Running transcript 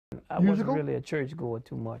I wasn't really a church goer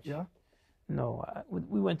too much. Yeah. No,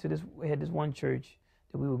 we went to this. We had this one church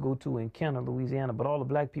that we would go to in Kenner, Louisiana, but all the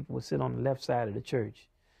black people would sit on the left side of the church.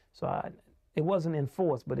 So it wasn't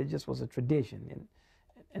enforced, but it just was a tradition,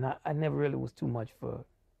 and I never really was too much for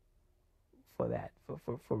that,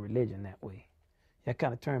 for religion that way. That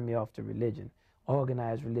kind of turned me off to religion,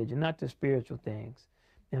 organized religion, not the spiritual things.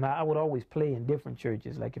 And I would always play in different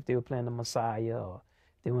churches, like if they were playing the Messiah or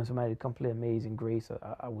if they wanted somebody to come play Amazing Grace,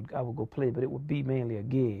 I would go play, but it would be mainly a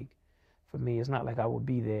gig for me. It's not like I would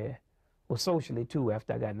be there. Well, socially too,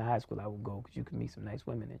 after I got into high school, I would go because you could meet some nice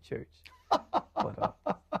women in church. But,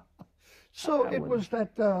 so it was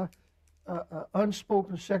that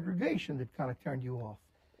unspoken segregation that kind of turned you off.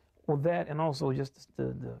 Well, that, and also just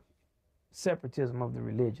the separatism of the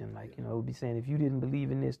religion. Like, it would be saying if you didn't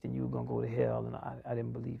believe in this, then you were going to go to hell. And I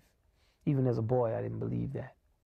didn't believe, even as a boy, I didn't believe that.